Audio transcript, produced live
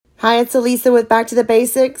Hi, it's Elisa with Back to the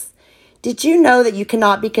Basics. Did you know that you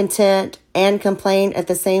cannot be content and complain at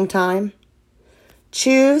the same time?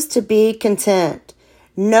 Choose to be content.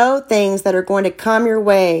 Know things that are going to come your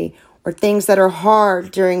way or things that are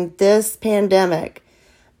hard during this pandemic,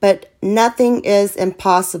 but nothing is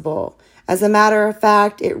impossible. As a matter of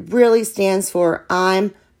fact, it really stands for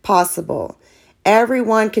I'm possible.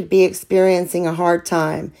 Everyone could be experiencing a hard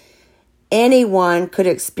time. Anyone could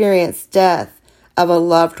experience death of a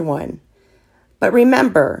loved one. But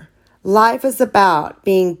remember, life is about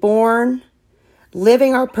being born,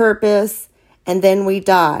 living our purpose, and then we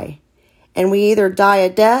die. And we either die a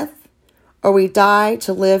death or we die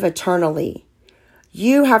to live eternally.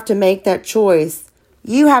 You have to make that choice.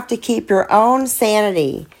 You have to keep your own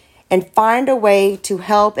sanity and find a way to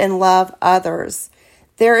help and love others.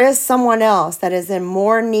 There is someone else that is in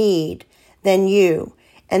more need than you,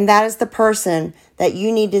 and that is the person that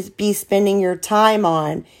you need to be spending your time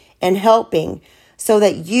on and helping so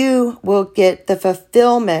that you will get the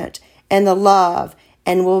fulfillment and the love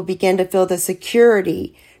and will begin to feel the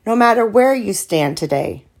security no matter where you stand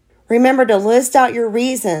today. Remember to list out your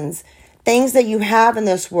reasons, things that you have in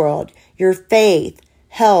this world, your faith,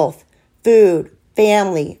 health, food,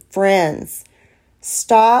 family, friends.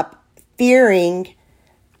 Stop fearing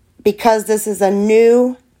because this is a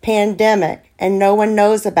new pandemic and no one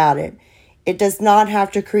knows about it. It does not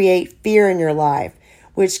have to create fear in your life,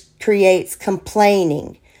 which creates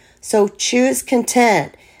complaining. So choose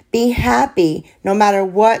content. Be happy no matter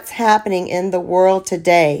what's happening in the world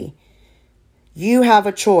today. You have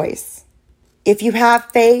a choice. If you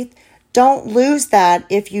have faith, don't lose that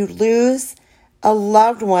if you lose a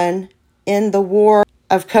loved one in the war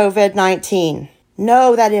of COVID-19.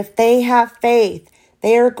 Know that if they have faith,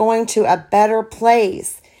 they are going to a better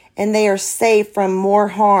place and they are safe from more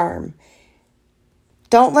harm.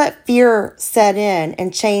 Don't let fear set in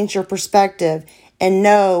and change your perspective and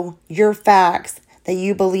know your facts that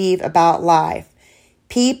you believe about life.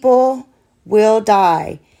 People will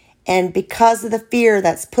die. And because of the fear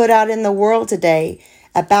that's put out in the world today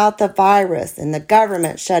about the virus and the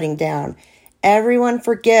government shutting down, everyone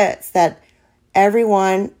forgets that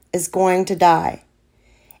everyone is going to die.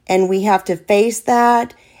 And we have to face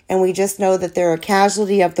that. And we just know that they're a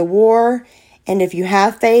casualty of the war. And if you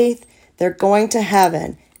have faith, they're going to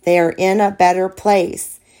heaven. They are in a better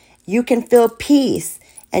place. You can feel peace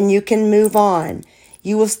and you can move on.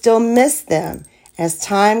 You will still miss them. As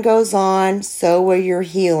time goes on, so will your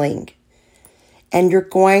healing. And you're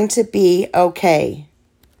going to be okay.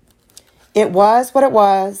 It was what it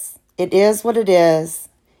was. It is what it is.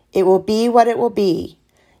 It will be what it will be.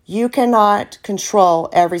 You cannot control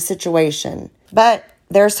every situation. But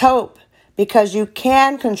there's hope because you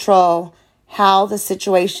can control how the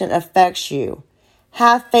situation affects you.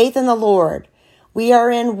 Have faith in the Lord. We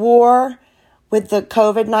are in war with the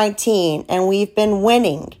COVID-19 and we've been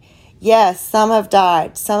winning. Yes, some have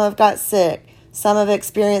died, some have got sick, some have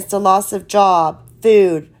experienced a loss of job,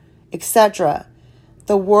 food, etc.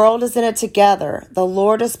 The world is in it together. The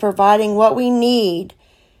Lord is providing what we need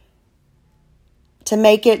to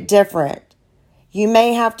make it different. You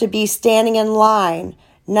may have to be standing in line.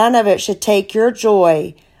 None of it should take your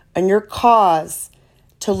joy and your cause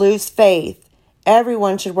to lose faith.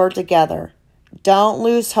 Everyone should work together. Don't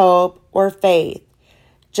lose hope or faith.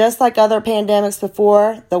 Just like other pandemics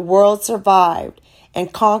before, the world survived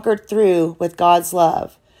and conquered through with God's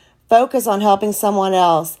love. Focus on helping someone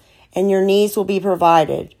else and your needs will be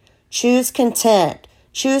provided. Choose content.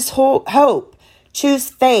 Choose hope. Choose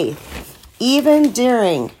faith. Even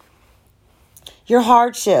during your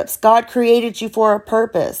hardships, God created you for a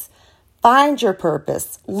purpose. Find your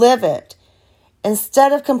purpose. Live it.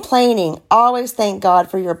 Instead of complaining, always thank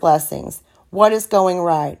God for your blessings. What is going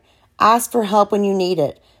right? Ask for help when you need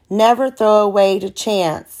it. Never throw away to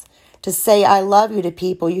chance to say I love you to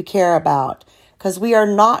people you care about, because we are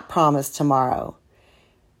not promised tomorrow.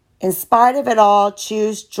 In spite of it all,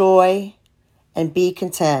 choose joy and be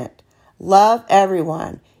content. Love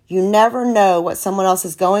everyone. You never know what someone else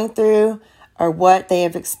is going through or what they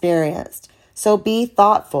have experienced. So be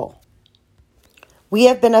thoughtful. We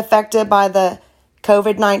have been affected by the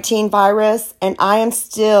COVID-19 virus, and I am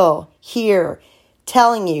still here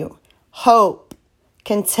telling you hope,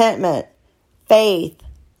 contentment, faith,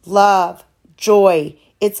 love, joy.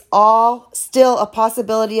 It's all still a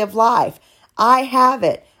possibility of life. I have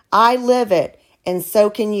it. I live it. And so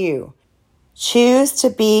can you. Choose to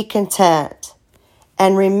be content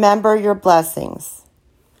and remember your blessings.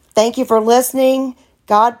 Thank you for listening.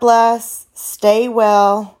 God bless. Stay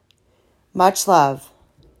well. Much love.